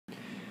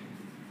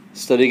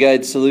Study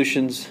Guide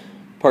Solutions,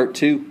 Part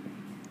 2.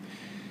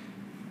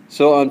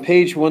 So on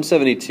page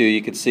 172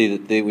 you can see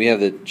that we have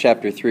the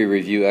Chapter 3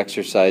 review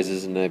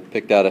exercises, and I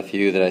picked out a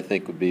few that I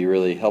think would be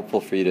really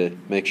helpful for you to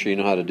make sure you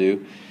know how to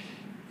do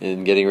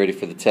in getting ready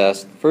for the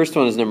test. First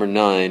one is number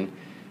 9.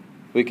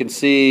 We can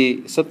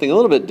see something a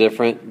little bit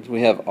different.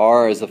 We have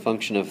r as a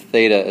function of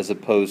theta as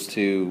opposed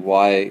to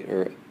y,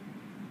 or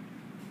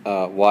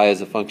y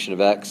as a function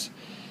of x.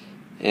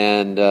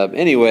 And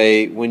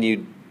anyway, when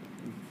you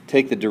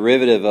take the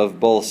derivative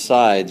of both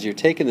sides, you're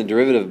taking the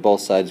derivative of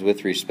both sides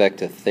with respect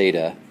to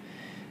theta.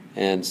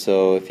 And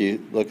so if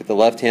you look at the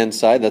left hand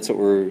side, that's what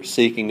we're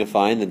seeking to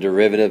find, the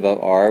derivative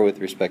of r with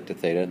respect to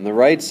theta. And the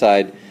right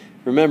side,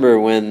 remember,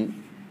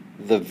 when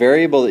the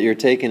variable that you're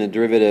taking the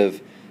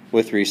derivative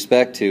with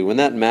respect to, when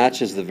that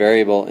matches the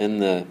variable in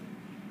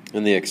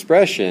the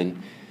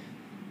expression,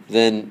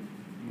 then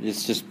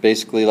it's just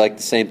basically like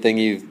the same thing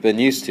you've been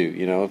used to.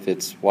 You know, if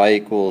it's y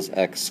equals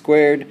x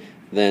squared,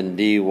 then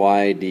dy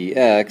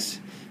dx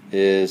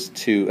is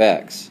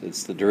 2x.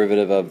 It's the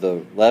derivative of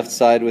the left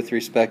side with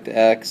respect to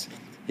x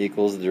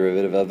equals the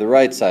derivative of the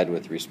right side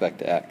with respect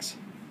to x.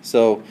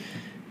 So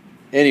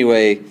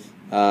anyway,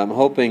 I'm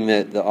hoping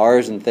that the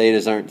r's and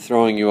thetas aren't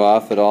throwing you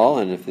off at all,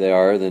 and if they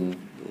are, then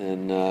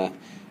a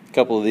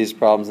couple of these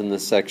problems in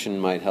this section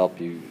might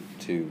help you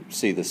to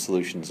see the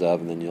solutions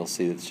of, and then you'll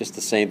see it's just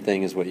the same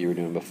thing as what you were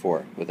doing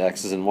before with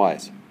x's and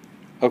y's.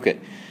 Okay,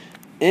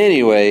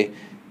 anyway,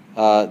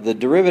 the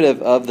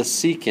derivative of the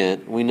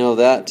secant, we know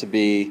that to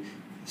be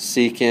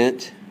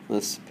secant,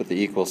 let's put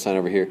the equal sign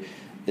over here,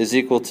 is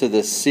equal to the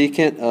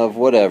secant of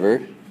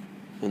whatever,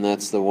 and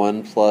that's the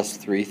 1 plus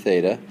 3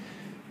 theta,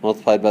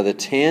 multiplied by the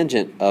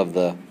tangent of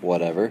the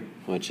whatever,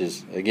 which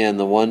is, again,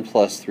 the 1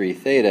 plus 3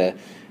 theta,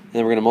 and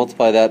then we're going to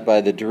multiply that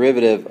by the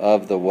derivative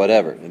of the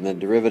whatever. And the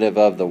derivative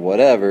of the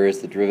whatever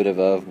is the derivative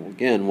of,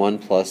 again, 1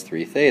 plus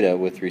 3 theta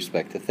with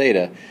respect to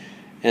theta.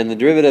 And the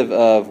derivative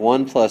of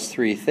 1 plus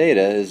 3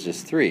 theta is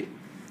just 3.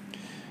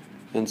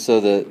 And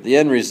so the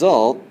end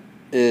result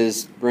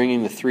is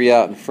bringing the 3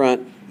 out in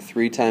front,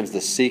 3 times the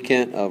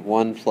secant of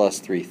 1 plus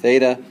 3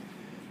 theta,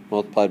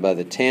 multiplied by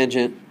the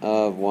tangent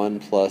of 1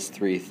 plus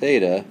 3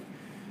 theta,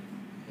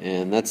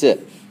 and that's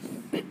it.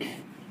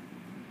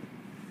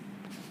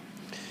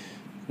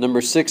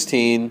 Number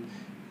 16,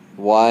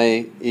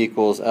 y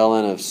equals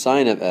ln of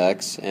sine of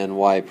x, and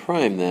y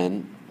prime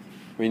then.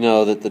 We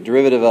know that the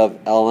derivative of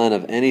ln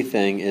of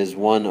anything is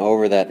 1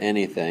 over that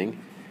anything,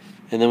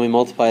 and then we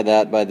multiply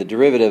that by the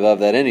derivative of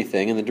that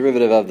anything, and the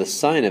derivative of the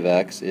sine of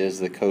x is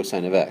the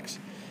cosine of x.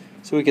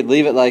 So we could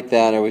leave it like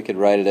that, or we could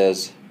write it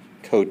as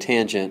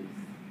cotangent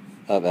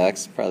of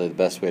x, probably the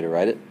best way to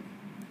write it.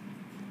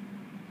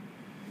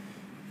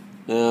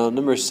 Now,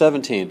 number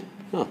 17.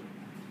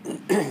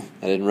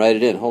 I didn't write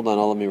it in. Hold on,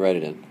 let me write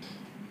it in.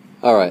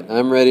 Alright,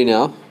 I'm ready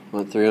now.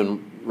 Went through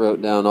and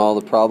wrote down all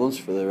the problems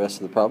for the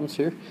rest of the problems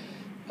here.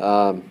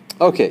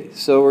 Okay,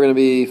 so we're going to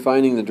be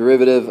finding the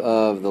derivative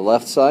of the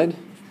left side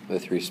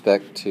with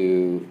respect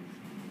to,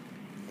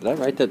 did I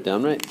write that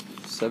down right?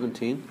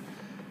 17.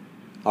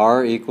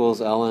 R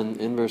equals ln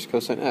inverse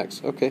cosine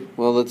x. Okay,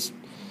 well, let's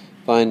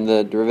find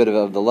the derivative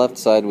of the left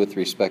side with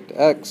respect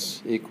to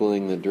x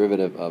equaling the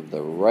derivative of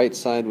the right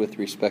side with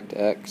respect to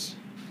x.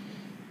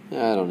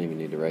 I don't even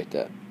need to write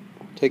that.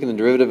 Taking the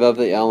derivative of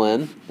the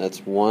ln, that's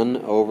 1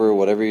 over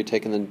whatever you're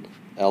taking the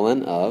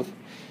ln of,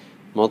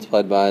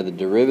 multiplied by the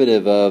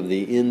derivative of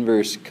the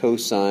inverse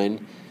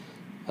cosine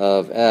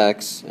of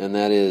x, and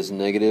that is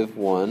negative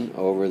 1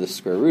 over the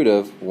square root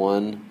of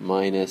 1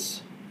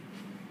 minus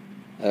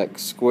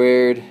x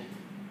squared.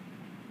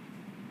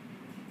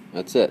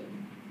 That's it.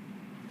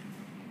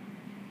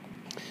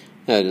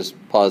 I just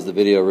paused the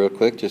video real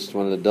quick, just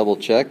wanted to double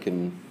check,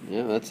 and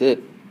yeah, that's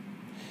it.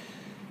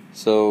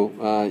 So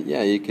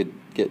yeah, you could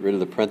get rid of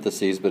the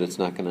parentheses, but it's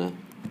not gonna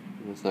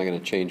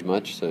change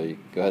much, so you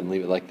go ahead and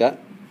leave it like that.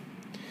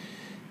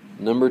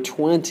 Number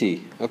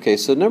 20. Okay,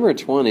 so number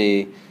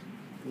 20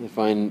 I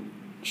find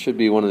should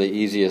be one of the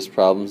easiest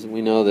problems.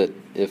 We know that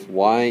if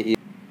y,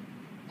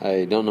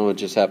 I don't know what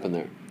just happened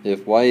there.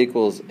 If y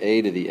equals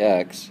a to the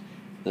x,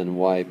 then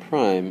y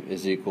prime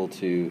is equal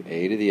to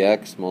a to the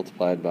x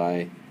multiplied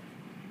by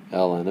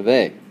ln of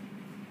a.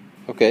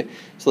 Okay,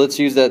 so let's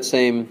use that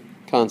same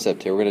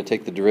concept here. We're going to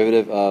take the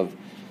derivative of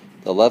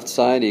the left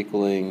side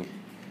equaling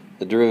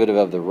the derivative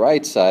of the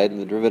right side,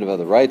 and the derivative of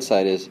the right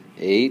side is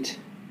 8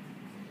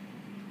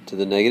 to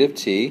the negative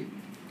t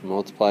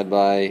multiplied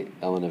by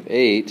ln of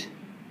 8,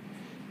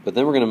 but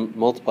then we're going to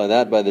multiply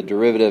that by the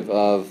derivative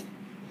of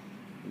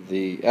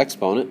the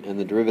exponent, and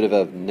the derivative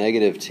of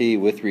negative t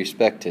with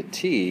respect to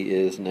t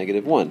is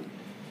negative 1.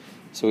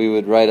 So we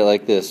would write it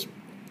like this.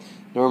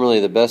 Normally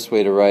the best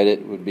way to write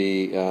it would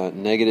be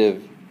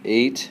negative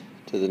 8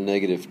 to the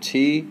negative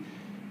t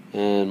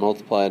and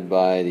multiplied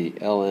by the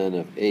ln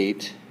of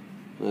 8.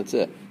 That's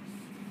it.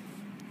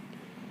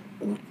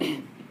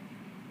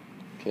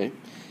 Okay.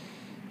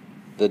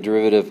 The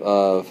derivative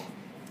of,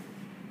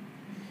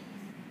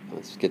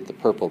 let's get the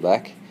purple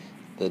back,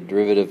 the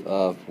derivative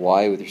of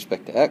y with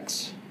respect to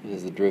x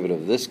is the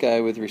derivative of this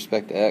guy with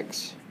respect to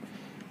x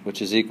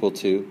which is equal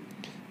to,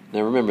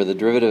 now remember, the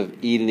derivative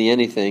of e to the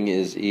anything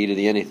is e to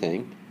the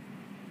anything,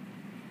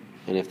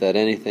 and if that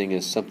anything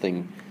is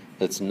something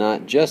that's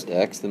not just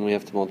x, then we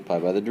have to multiply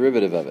by the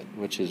derivative of it,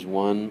 which is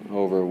 1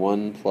 over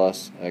 1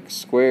 plus x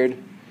squared.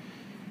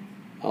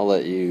 I'll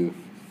let you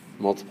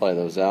multiply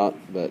those out,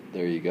 but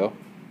there you go.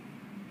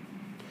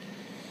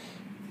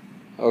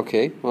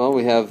 Okay, well,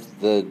 we have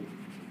to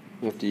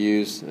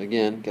use,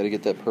 again, got to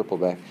get that purple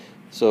back.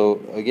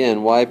 So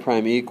again, y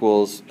prime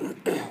equals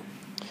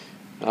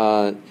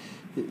the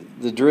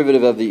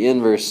derivative of the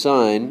inverse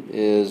sign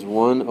is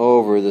 1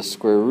 over the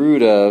square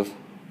root of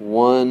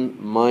 1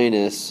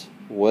 minus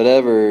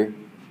whatever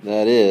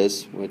that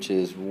is, which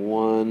is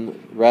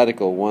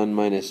radical 1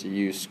 minus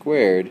u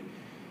squared.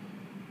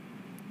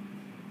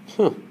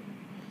 Got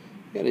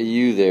a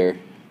u there.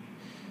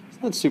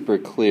 It's not super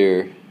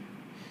clear.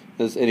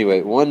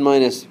 Anyway, 1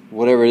 minus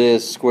whatever it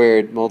is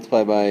squared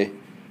multiplied by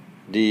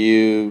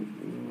du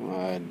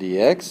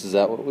dx. Is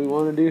that what we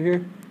want to do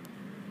here?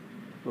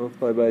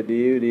 Multiply by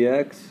du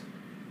dx.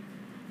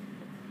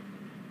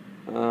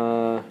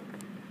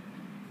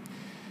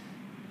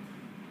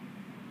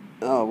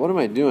 Oh, what am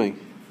I doing?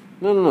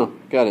 No,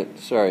 got it.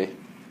 Sorry.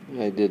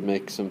 I did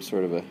make some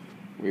sort of a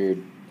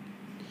weird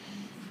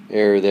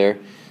error there.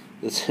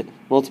 Let's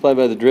multiply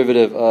by the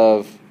derivative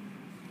of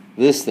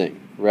this thing.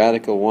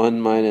 Radical 1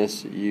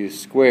 minus u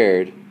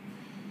squared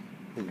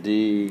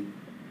d.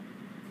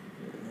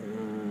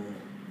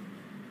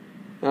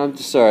 I'm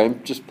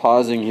just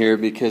pausing here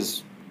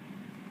because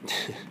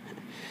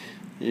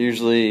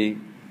usually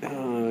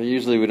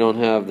we don't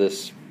have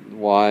this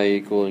y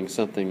equaling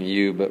something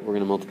u, but we're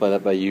going to multiply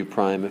that by u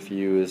prime if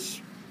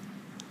it's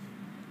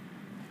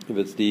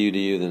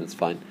du, then it's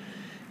fine.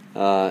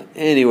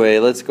 Anyway,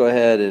 let's go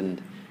ahead and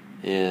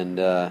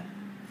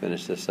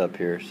finish this up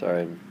here.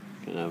 Sorry, I'm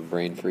going to have a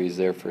brain freeze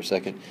there for a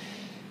second.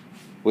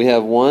 We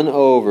have 1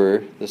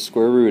 over the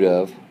square root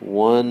of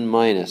 1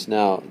 minus.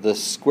 Now, the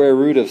square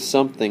root of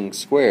something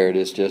squared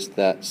is just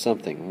that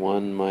something,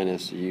 1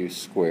 minus u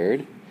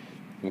squared.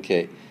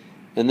 Okay,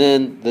 and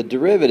then the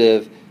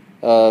derivative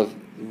of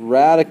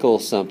radical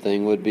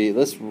something would be,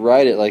 let's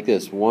write it like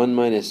this, 1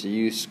 minus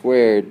u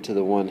squared to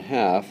the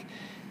 1/2,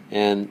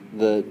 and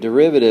the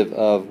derivative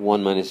of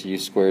 1 minus u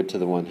squared to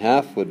the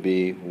 1/2 would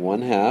be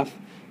 1/2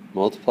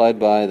 multiplied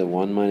by the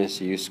 1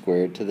 minus u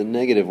squared to the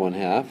negative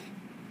 1/2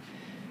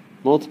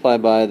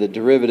 multiplied by the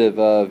derivative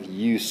of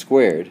u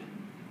squared,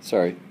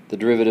 the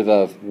derivative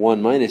of 1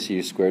 minus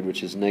u squared,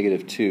 which is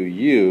negative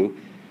 2u,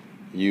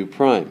 u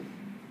prime.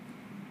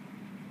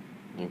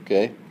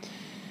 Okay,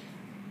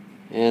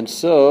 and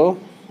so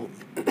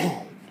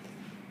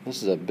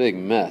this is a big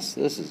mess.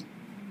 This is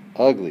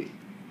ugly.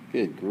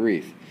 Good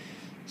grief.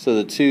 So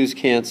the 2's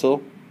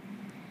cancel,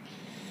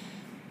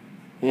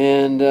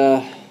 and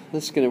we're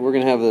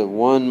going to have the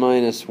 1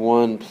 minus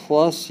 1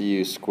 plus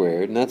u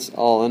squared, and that's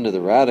all under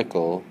the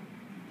radical.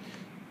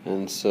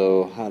 And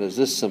so how does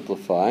this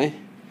simplify?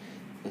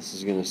 This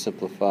is going to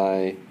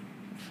simplify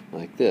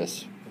like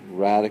this.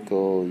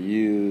 Radical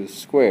u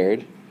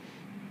squared.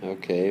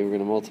 Okay, we're going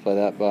to multiply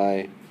that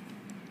by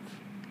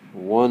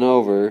 1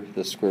 over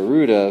the square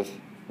root of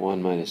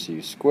 1 minus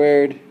u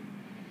squared.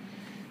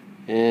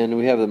 And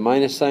we have the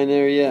minus sign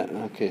there yet?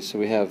 Okay, so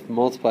we have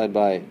multiplied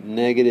by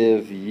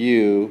negative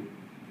u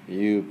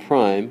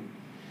prime.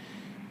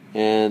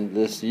 And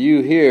this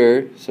u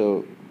here,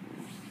 so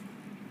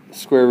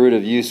square root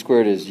of u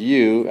squared is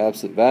u,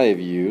 absolute value of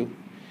u.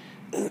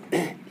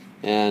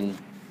 And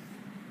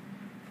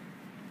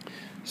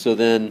so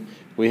then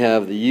we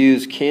have the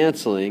u's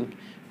canceling,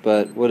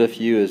 but what if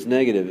u is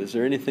negative? Is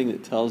there anything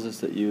that tells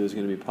us that u is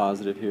going to be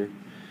positive here?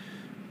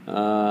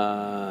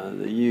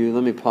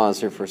 Let me pause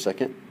here for a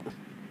second.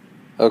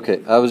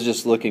 Okay, I was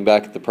just looking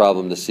back at the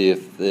problem to see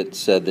if it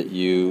said that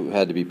u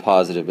had to be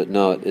positive, but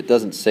no, it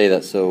doesn't say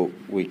that, so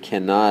we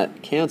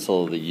cannot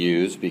cancel the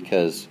u's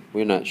because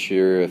we're not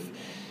sure if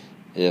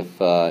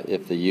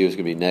the u is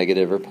going to be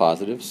negative or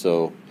positive,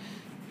 so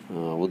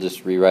we'll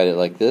just rewrite it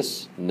like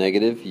this.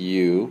 Negative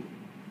u,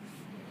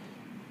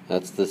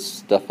 that's the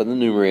stuff in the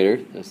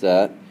numerator, that's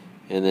that,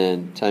 and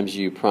then times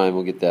u prime,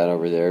 we'll get that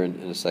over there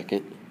in a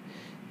second.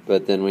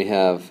 But then we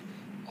have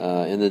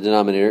in the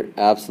denominator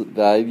absolute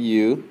value of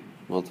u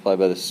multiplied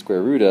by the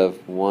square root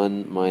of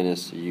 1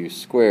 minus u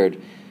squared.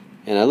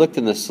 And I looked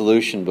in the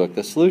solution book.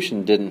 The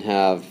solution didn't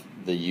have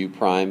the u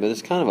prime, but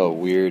it's kind of a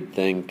weird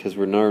thing because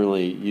we're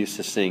normally used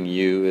to seeing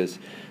u as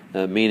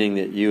meaning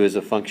that u is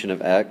a function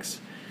of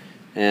x.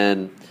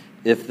 And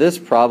if this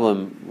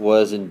problem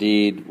was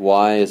indeed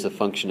y is a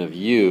function of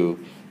u,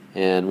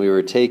 and we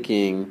were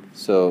taking,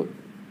 so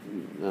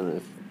I don't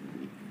know,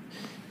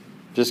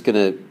 just going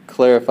to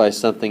clarify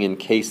something in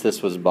case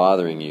this was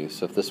bothering you.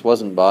 So if this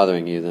wasn't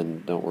bothering you,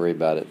 then don't worry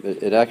about it.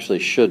 It actually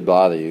should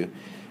bother you.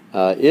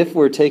 If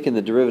we're taking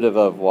the derivative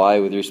of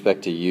y with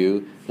respect to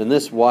u, then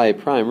this y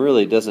prime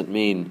really doesn't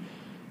mean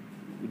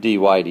dy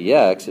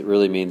dx, it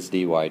really means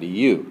dy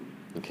du.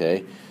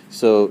 Okay?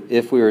 So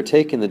if we were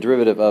taking the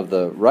derivative of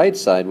the right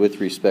side with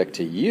respect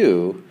to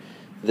u,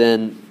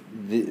 then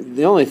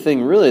the only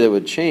thing really that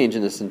would change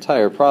in this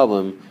entire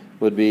problem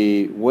would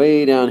be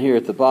way down here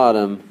at the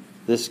bottom,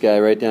 this guy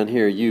right down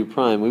here, u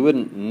prime. We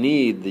wouldn't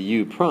need the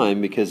u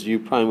prime because u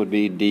prime would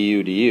be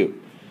du du.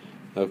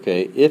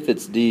 Okay, if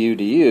it's du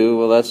du,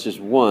 well, that's just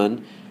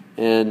 1,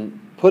 and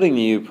putting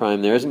the u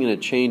prime there isn't going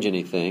to change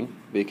anything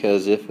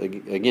because if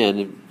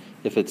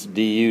it's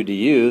du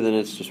du, then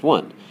it's just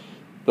 1.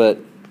 But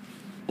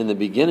in the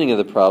beginning of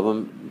the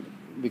problem,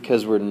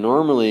 because we're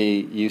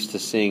normally used to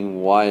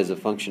seeing y as a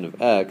function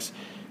of x,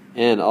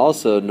 and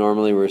also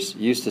normally we're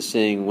used to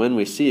seeing when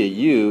we see a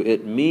u,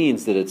 it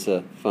means that it's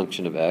a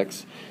function of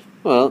x,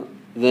 well,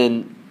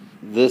 then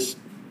this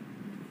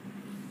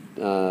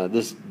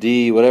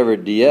d whatever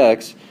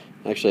dx,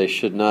 actually I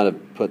should not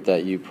have put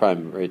that u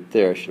prime right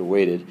there, I should have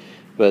waited,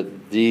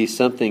 but d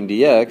something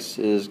dx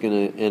is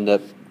going to end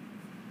up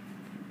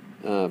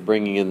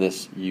bringing in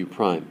this u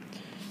prime.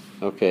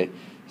 Okay,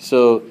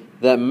 so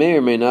that may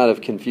or may not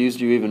have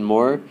confused you even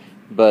more,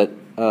 but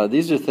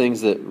these are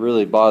things that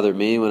really bother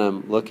me when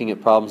I'm looking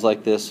at problems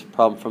like this,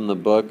 problem from the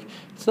book.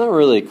 It's not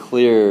really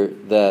clear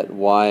that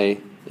y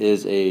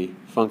is a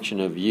function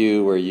of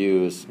u where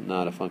u is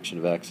not a function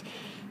of x.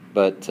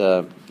 But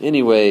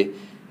anyway,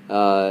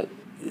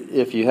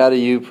 if you had a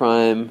u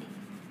prime,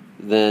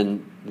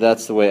 then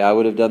that's the way I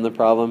would have done the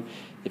problem.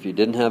 If you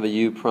didn't have a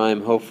u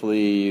prime,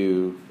 hopefully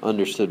you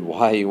understood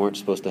why you weren't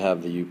supposed to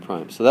have the u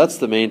prime. So that's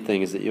the main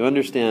thing, is that you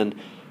understand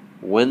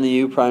when the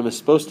u prime is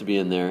supposed to be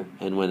in there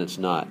and when it's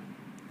not.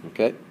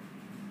 Okay?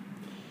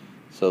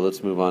 So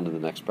let's move on to the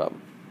next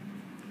problem.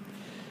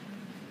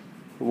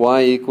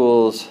 Y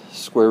equals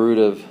square root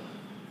of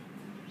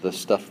the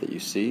stuff that you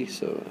see.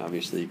 So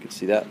obviously you can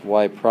see that.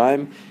 Y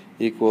prime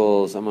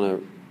equals,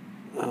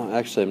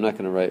 actually I'm not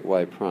going to write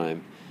y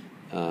prime.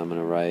 I'm going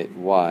to write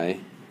y.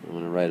 I'm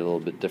going to write it a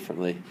little bit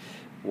differently.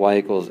 Y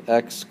equals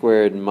x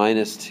squared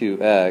minus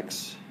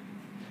 2x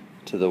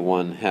to the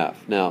 1/2.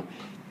 Now,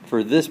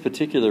 for this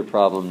particular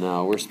problem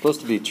now, we're supposed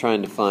to be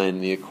trying to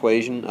find the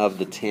equation of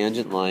the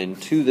tangent line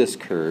to this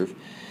curve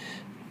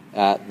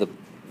at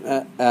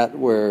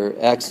where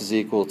x is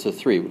equal to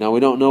 3. Now, we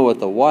don't know what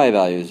the y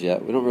value is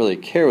yet. We don't really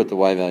care what the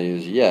y value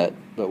is yet,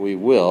 but we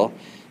will.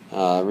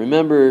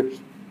 Remember,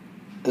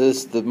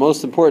 the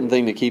most important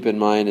thing to keep in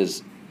mind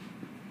is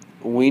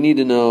we need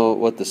to know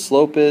what the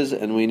slope is,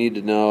 and we need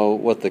to know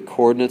what the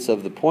coordinates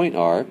of the point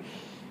are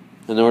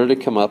in order to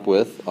come up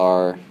with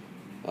our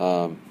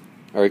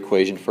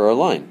equation for our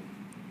line.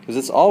 Because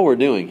that's all we're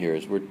doing here,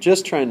 is we're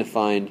just trying to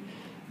find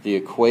the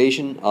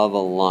equation of a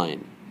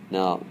line.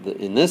 Now,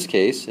 in this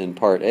case, in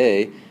part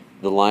A,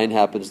 the line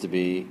happens to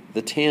be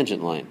the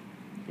tangent line.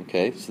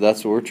 Okay, so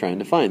that's what we're trying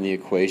to find, the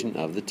equation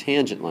of the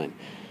tangent line.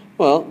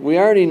 Well, we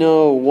already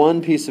know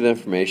one piece of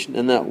information,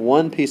 and that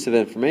one piece of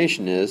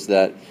information is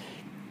that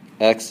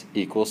x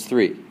equals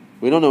 3.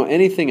 We don't know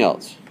anything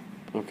else.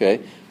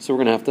 Okay, so we're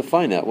going to have to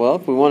find that. Well,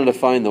 if we wanted to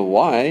find the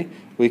y,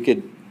 we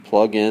could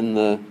plug in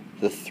the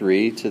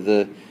 3 to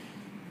the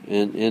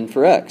in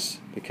for x,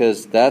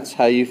 because that's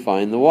how you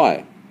find the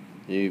y.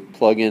 You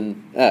plug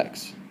in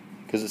x,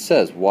 because it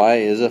says y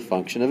is a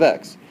function of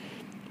x.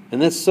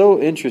 And that's so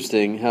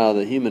interesting how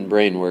the human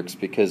brain works,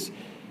 because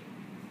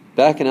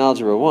back in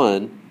Algebra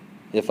 1,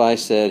 if I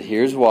said,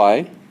 here's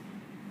y,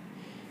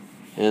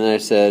 and I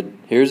said,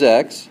 here's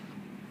x,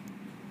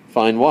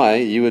 find y,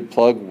 you would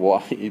plug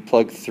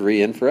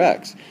 3 in for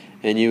x.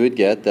 And you would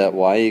get that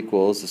y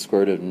equals the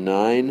square root of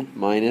 9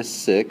 minus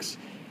 6,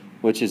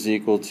 which is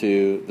equal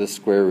to the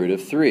square root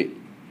of 3.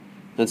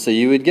 And so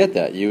you would get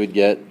that. You would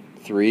get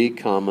 3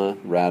 comma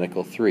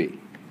radical 3.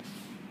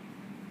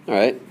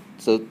 Alright,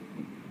 so,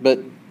 but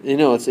you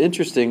know, it's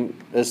interesting,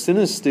 as soon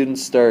as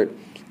students start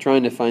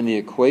trying to find the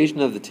equation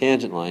of the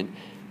tangent line,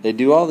 they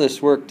do all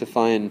this work to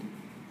find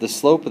the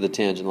slope of the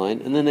tangent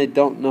line, and then they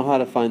don't know how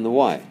to find the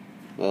y.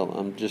 Well,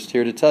 I'm just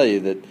here to tell you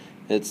that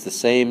it's the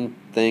same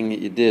thing that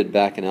you did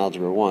back in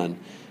Algebra 1,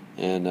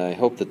 and I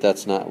hope that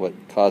that's not what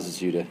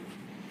causes you to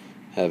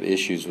have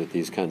issues with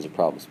these kinds of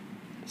problems.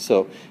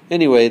 So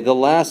anyway, the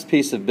last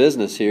piece of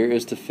business here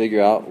is to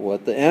figure out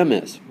what the m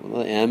is.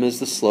 Well, the m is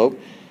the slope.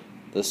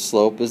 The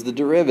slope is the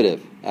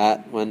derivative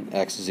at when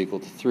x is equal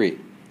to 3.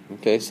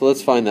 Okay, so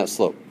let's find that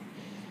slope.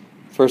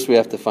 First we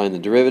have to find the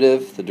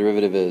derivative. The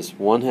derivative is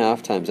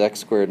 1/2 times x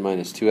squared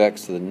minus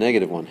 2x to the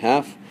negative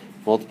 1/2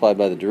 multiplied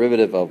by the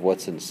derivative of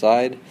what's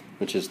inside,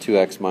 which is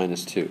 2x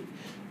minus 2.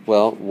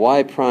 Well,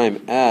 y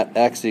prime at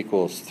x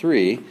equals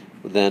 3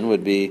 then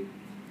would be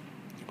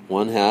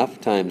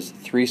 1/2 times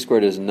 3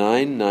 squared is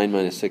 9, 9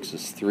 minus 6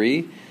 is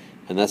 3,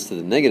 and that's to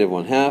the negative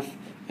 1/2,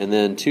 and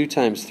then 2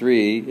 times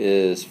 3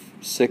 is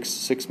 6,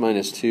 6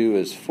 minus 2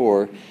 is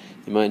 4.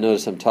 You might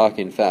notice I'm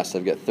talking fast.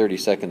 I've got 30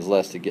 seconds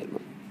left to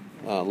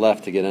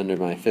get under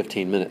my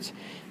 15 minutes.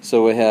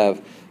 So we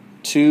have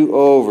 2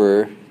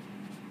 over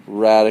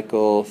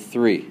radical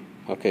 3.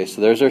 Okay,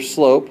 so there's our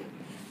slope.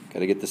 Got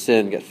to get this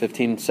in, got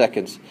 15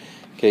 seconds.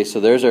 Okay, so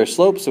there's our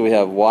slope, so we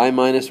have y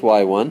minus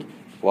y1,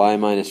 y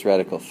minus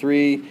radical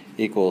 3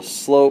 equals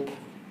slope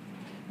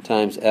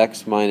times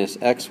x minus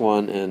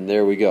x1, and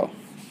there we go.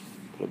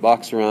 Put a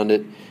box around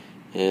it,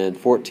 and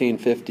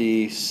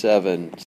 1457.